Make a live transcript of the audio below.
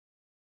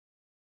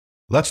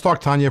Let's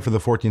talk Tanya for the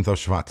 14th of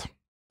Shevat.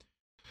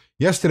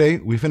 Yesterday,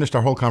 we finished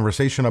our whole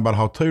conversation about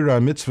how Torah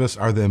and mitzvahs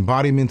are the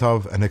embodiment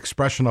of an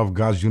expression of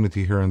God's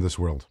unity here in this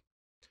world.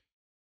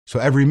 So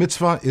every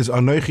mitzvah is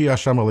Anochi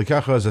Hashem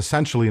Elokecha, is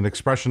essentially an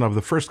expression of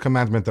the first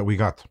commandment that we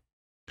got.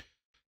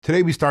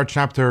 Today we start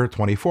chapter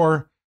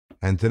 24,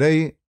 and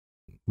today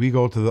we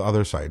go to the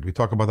other side. We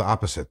talk about the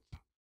opposite.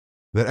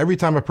 That every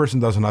time a person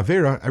does an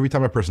Avera, every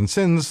time a person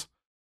sins,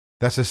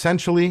 that's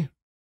essentially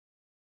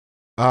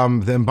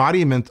the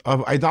embodiment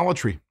of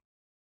idolatry.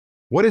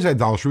 What is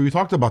idolatry? We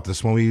talked about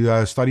this when we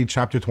studied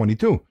chapter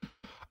 22.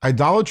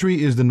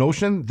 Idolatry is the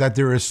notion that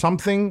there is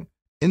something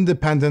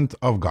independent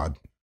of God.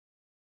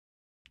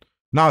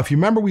 Now, if you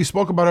remember, we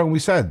spoke about it and we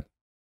said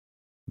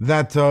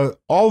that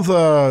all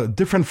the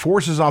different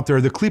forces out there,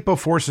 the klipa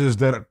forces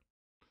that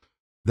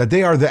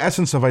they are the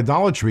essence of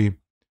idolatry,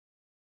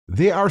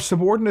 they are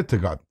subordinate to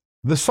God.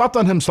 The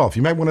Satan himself,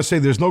 you might want to say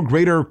there's no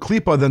greater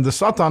klipa than the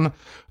Satan.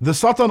 The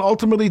Satan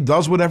ultimately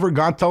does whatever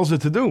God tells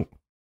it to do.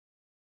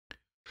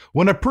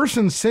 When a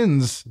person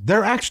sins,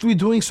 they're actually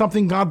doing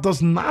something God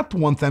does not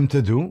want them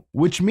to do,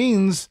 which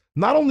means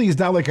not only is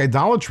that like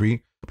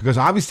idolatry, because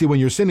obviously when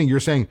you're sinning, you're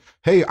saying,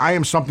 hey, I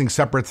am something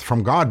separate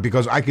from God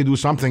because I can do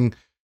something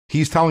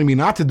He's telling me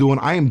not to do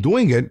and I am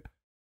doing it.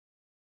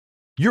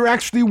 You're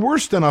actually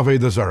worse than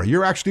Avodah Zarah.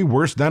 You're actually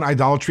worse than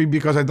idolatry,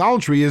 because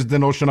idolatry is the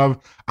notion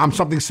of I'm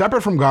something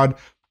separate from God,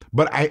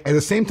 but at the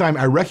same time,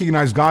 I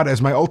recognize God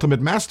as my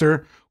ultimate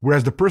master,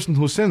 whereas the person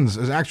who sins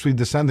is actually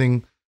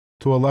descending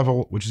to a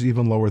level which is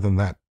even lower than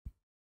that.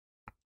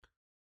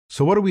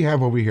 So what do we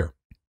have over here?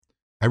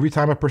 Every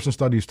time a person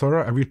studies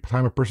Torah, every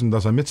time a person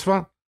does a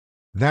mitzvah,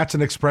 that's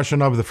an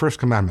expression of the first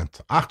commandment,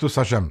 Achdus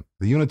Hashem,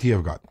 the unity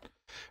of God.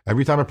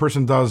 Every time a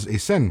person does a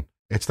sin,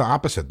 it's the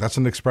opposite. That's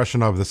an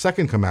expression of the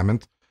second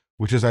commandment,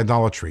 which is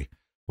idolatry.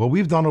 What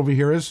we've done over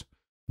here is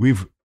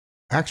we've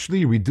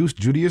actually reduced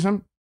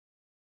Judaism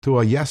to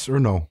a yes or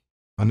no,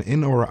 an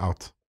in or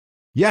out.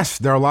 Yes,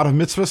 there are a lot of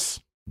mitzvahs,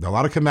 there are a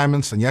lot of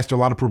commandments, and yes, there are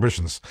a lot of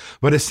prohibitions.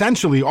 But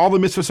essentially, all the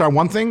mitzvahs are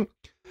one thing,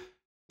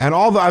 and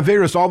all the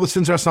averos, all the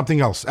sins are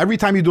something else. Every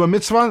time you do a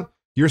mitzvah,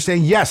 you're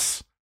saying,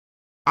 yes,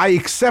 I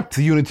accept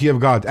the unity of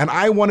God, and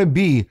I want to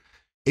be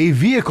a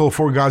vehicle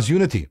for God's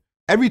unity.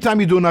 Every time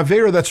you do an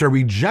avera, that's a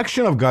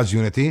rejection of God's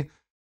unity,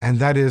 and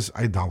that is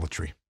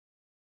idolatry.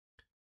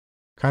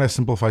 Kind of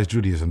simplifies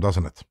Judaism,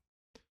 doesn't it?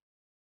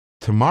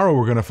 Tomorrow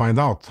we're going to find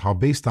out how,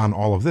 based on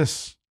all of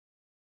this,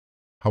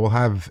 I will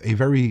have a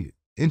very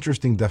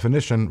interesting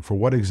definition for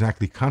what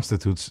exactly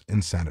constitutes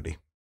insanity.